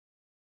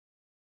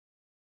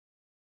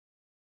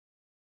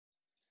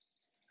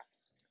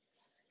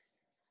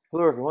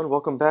Hello everyone,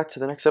 welcome back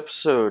to the next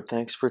episode.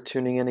 Thanks for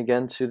tuning in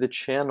again to the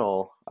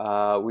channel.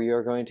 We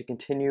are going to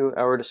continue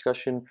our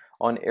discussion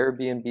on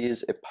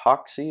Airbnb's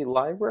Epoxy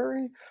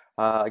library.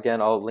 Again,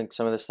 I'll link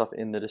some of this stuff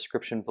in the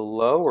description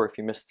below, or if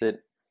you missed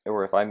it,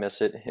 or if I miss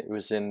it, it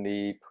was in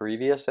the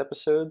previous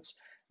episode's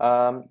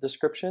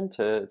description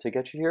to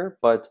get you here.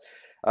 But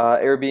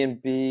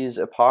Airbnb's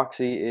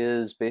Epoxy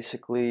is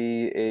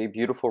basically a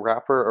beautiful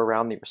wrapper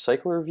around the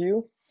recycler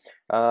view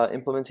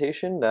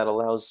implementation that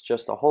allows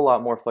just a whole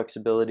lot more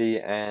flexibility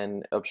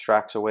and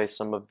abstracts away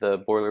some of the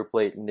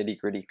boilerplate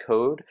nitty-gritty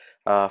code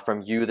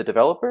from you, the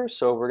developer.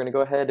 So we're going to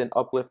go ahead and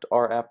uplift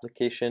our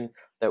application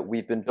that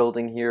we've been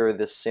building here,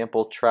 this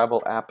sample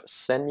travel app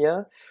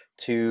Senya,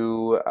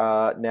 to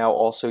now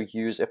also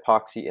use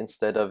Epoxy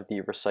instead of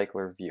the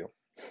recycler view.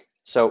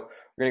 So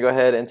we're going to go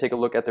ahead and take a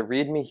look at the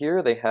README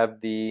here. They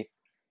have the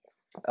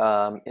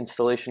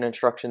installation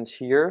instructions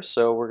here.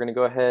 So we're going to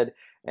go ahead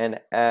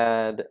and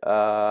add,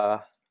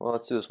 well,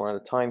 let's do this one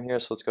at a time here.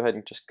 So let's go ahead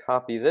and just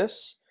copy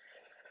this.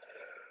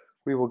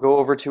 We will go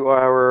over to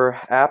our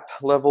app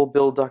level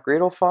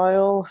build.gradle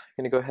file.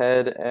 I'm going to go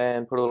ahead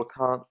and put a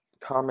little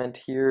comment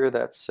here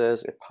that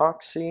says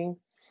epoxy.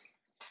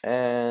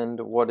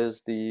 And what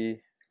is the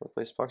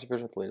replace epoxy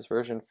version with the latest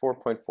version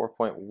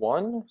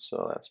 4.4.1.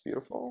 So that's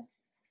beautiful.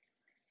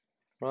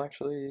 Well,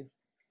 actually,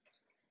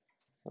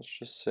 let's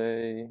just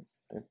say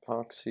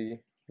epoxy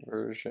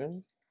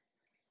version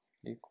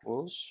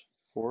equals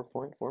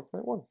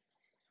 4.4.1.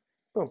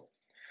 Boom.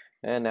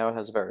 And now it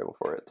has a variable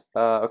for it.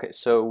 Okay,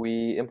 so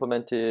we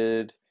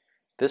implemented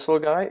this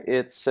little guy.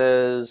 It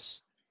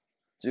says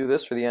do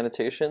this for the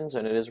annotations,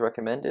 and it is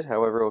recommended.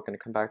 However, we're going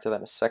to come back to that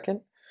in a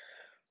second.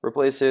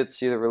 Replace it,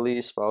 see the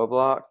release, blah, blah,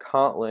 blah.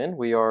 Kotlin,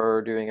 we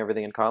are doing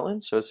everything in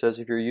Kotlin. So it says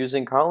if you're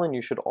using Kotlin,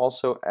 you should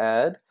also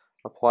add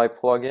apply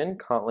plugin,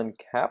 Kotlin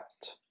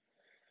capped.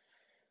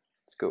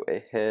 Let's go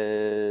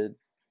ahead.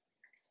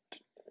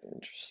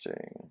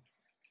 Interesting.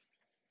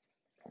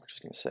 We're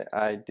just going to say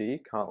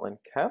ID, Kotlin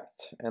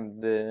capped,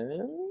 and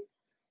then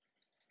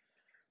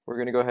we're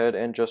going to go ahead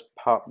and just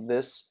pop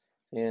this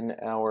in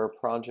our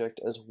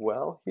project as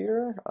well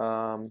here.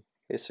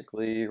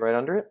 Basically right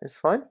under it is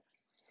fine.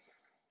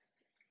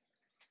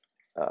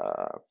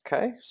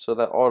 Okay, so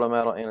that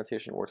automatic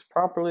annotation works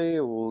properly.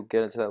 We'll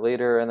get into that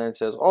later. And then it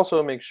says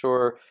also make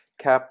sure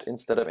capped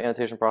instead of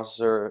annotation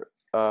processor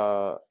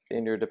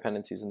in your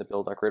dependencies in the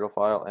build.gradle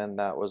file, and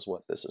that was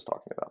what this is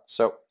talking about.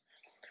 So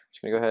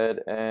just gonna go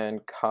ahead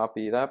and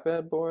copy that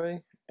bad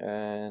boy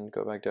and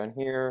go back down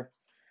here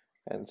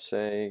and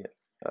say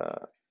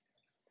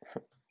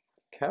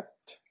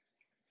kept.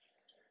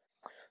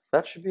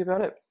 That should be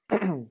about it.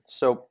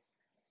 So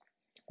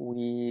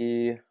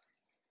we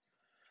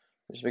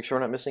just make sure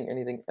we're not missing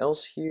anything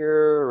else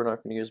here. We're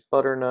not going to use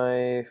butter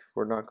knife.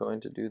 We're not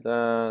going to do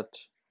that.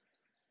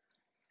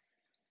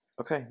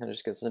 Okay, that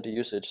just gets into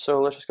usage.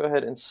 So let's just go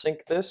ahead and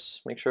sync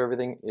this, make sure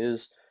everything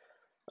is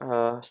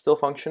still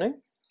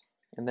functioning,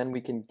 and then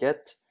we can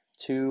get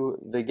to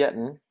the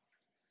getting.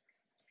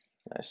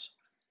 Nice.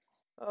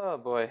 Oh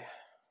boy.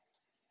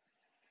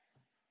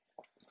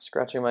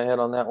 Scratching my head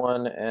on that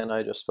one, and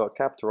I just spelled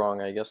capped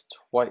wrong, I guess,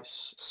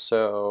 twice.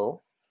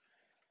 So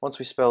once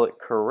we spell it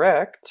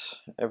correct,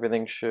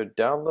 everything should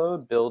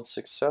download, build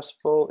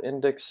successful,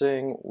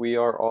 indexing, we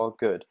are all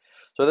good.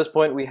 So at this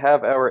point, we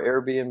have our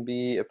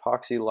Airbnb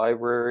epoxy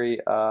library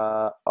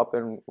up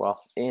and, well,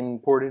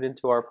 imported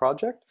into our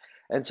project.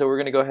 And so we're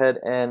going to go ahead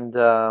and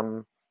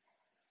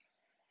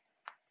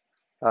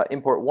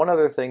import one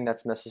other thing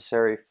that's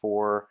necessary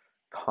for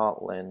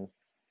Kotlin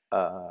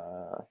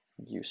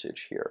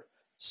usage here.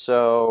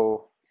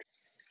 So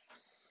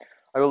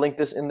I will link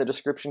this in the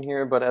description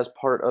here, but as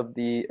part of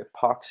the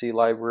Epoxy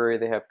library,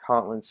 they have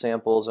Kotlin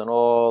samples, and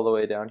all the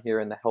way down here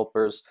in the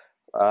helpers,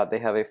 they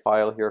have a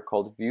file here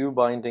called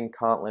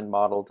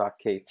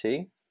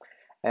viewbinding_kotlin_model.kt,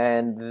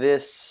 and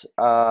this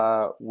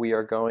we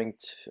are going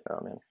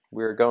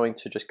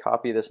to just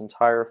copy this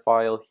entire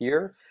file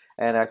here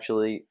and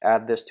actually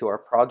add this to our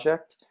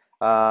project.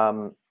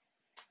 You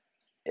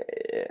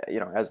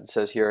know, as it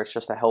says here, it's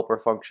just a helper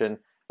function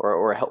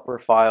or a helper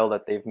file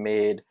that they've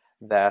made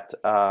that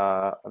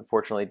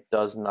unfortunately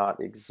does not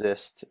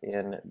exist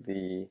in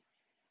the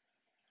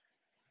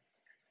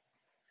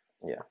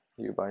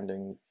view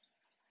binding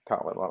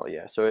Kotlin model.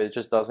 Yeah, so it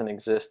just doesn't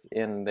exist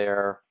in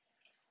their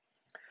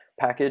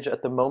package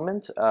at the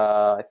moment.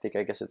 I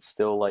guess it's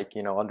still, like,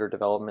 you know, under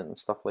development and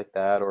stuff like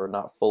that, or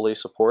not fully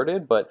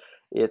supported, but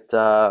it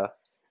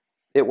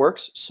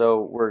works.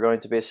 So we're going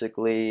to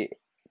basically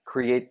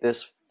create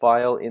this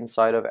file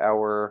inside of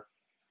our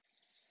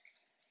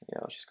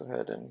let's just go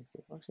ahead and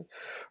we're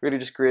going to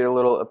just create a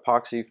little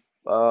epoxy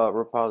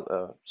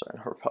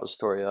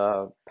repository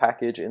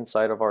package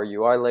inside of our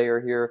UI layer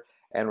here,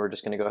 and we're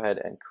just going to go ahead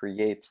and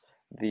create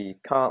the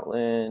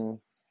Kotlin,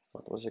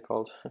 what was it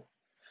called?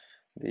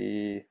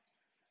 The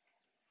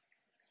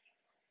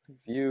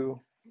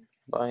view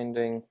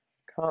binding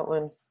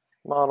Kotlin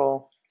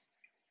model.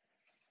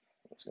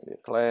 It's going to be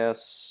a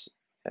class,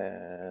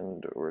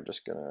 and we're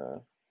just going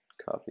to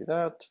copy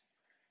that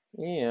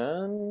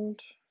and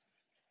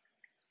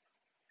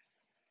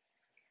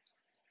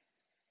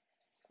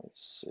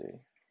Let's see.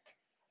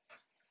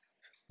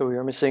 So we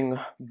are missing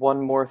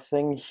one more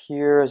thing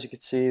here. As you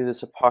can see,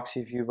 this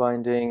epoxy view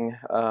binding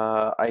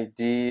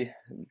ID,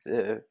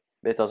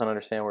 it doesn't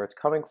understand where it's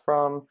coming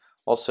from.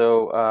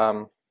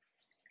 Also,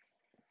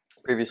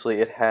 previously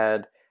it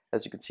had,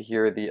 as you can see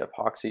here, the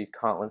epoxy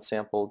Kotlin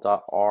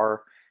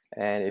sample.r,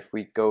 and if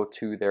we go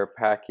to their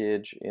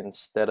package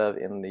instead of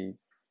in the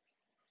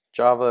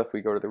Java, if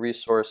we go to the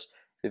resource,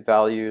 the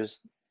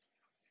values,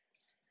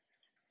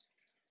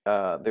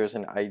 there's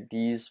an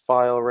IDs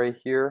file right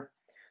here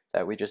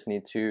that we just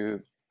need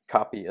to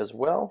copy as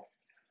well.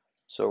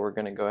 So we're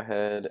going to go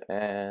ahead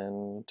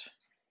and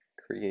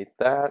create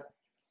that,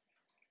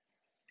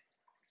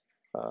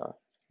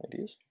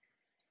 IDs,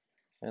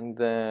 and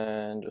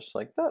then just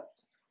like that.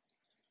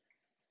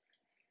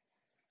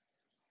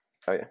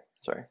 Oh yeah,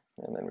 sorry.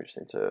 And then we just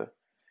need to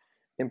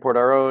import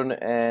our own,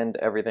 and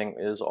everything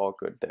is all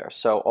good there.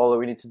 So all that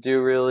we need to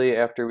do really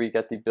after we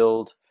get the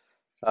build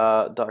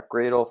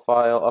 .gradle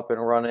file up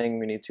and running,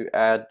 we need to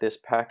add this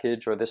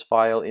package or this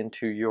file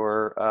into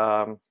your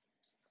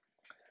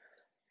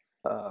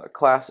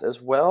class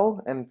as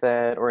well, and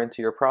then, or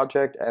into your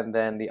project, and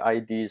then the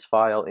IDs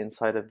file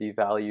inside of the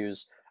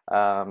values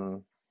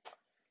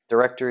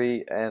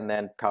directory, and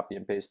then copy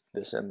and paste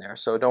this in there.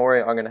 So don't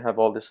worry, I'm going to have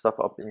all this stuff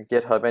up in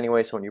GitHub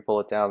anyway, so when you pull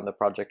it down, the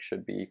project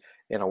should be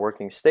in a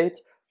working state.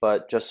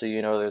 But just so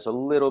you know, there's a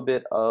little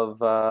bit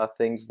of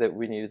things that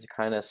we needed to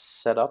kind of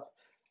set up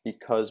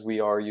because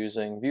we are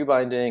using view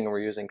binding and we're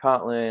using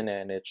Kotlin,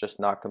 and it's just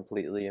not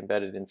completely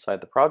embedded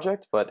inside the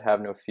project. But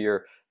have no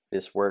fear,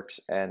 this works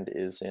and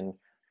is in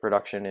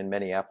production in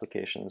many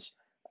applications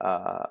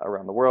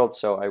around the world,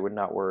 so I would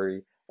not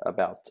worry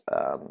about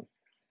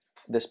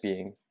this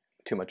being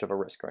too much of a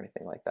risk or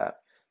anything like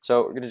that.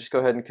 So we're going to just go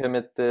ahead and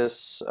commit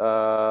this.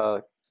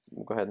 We'll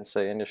go ahead and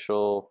say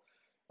initial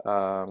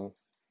epoxy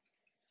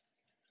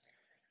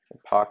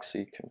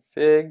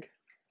config.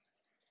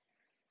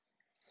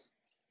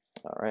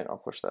 All right, I'll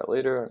push that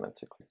later. I'm going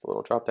to click the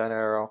little drop down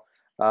arrow.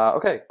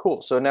 Okay,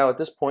 cool. So now at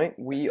this point,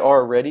 we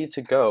are ready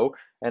to go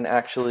and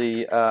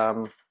actually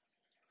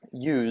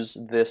use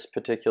this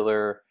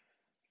particular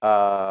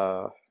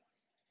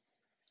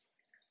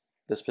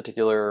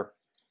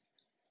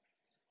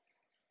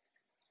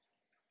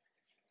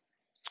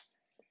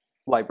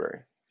library.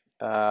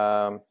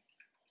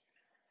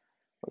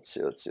 Let's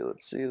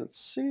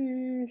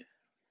see.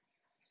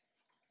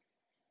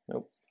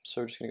 Nope.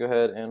 So we're just gonna go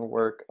ahead and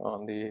work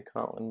on the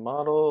Kotlin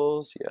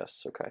models.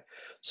 Yes, okay.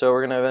 So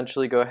we're gonna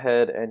eventually go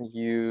ahead and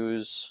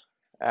use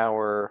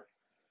our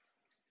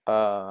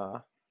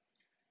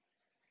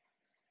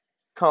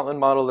Kotlin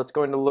model that's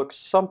going to look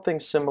something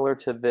similar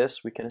to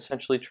this. We can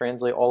essentially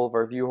translate all of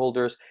our view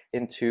holders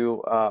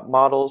into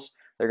models.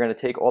 They're going to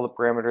take all the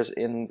parameters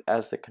in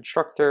as the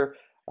constructor.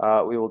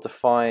 We will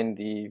define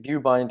the view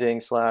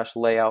binding /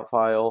 layout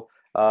file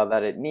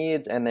that it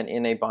needs, and then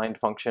in a bind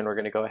function, we're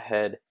going to go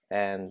ahead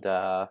and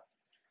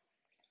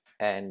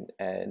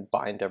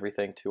bind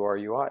everything to our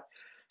UI.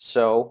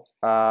 So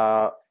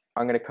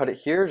I'm going to cut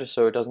it here just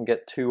so it doesn't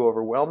get too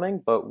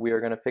overwhelming, but we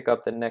are going to pick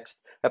up the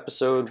next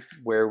episode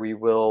where we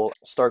will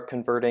start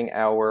converting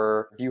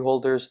our view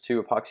holders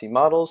to epoxy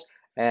models,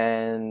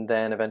 and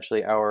then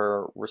eventually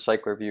our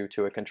recycler view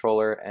to a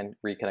controller, and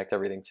reconnect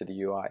everything to the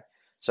UI.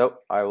 So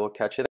I will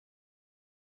catch you there.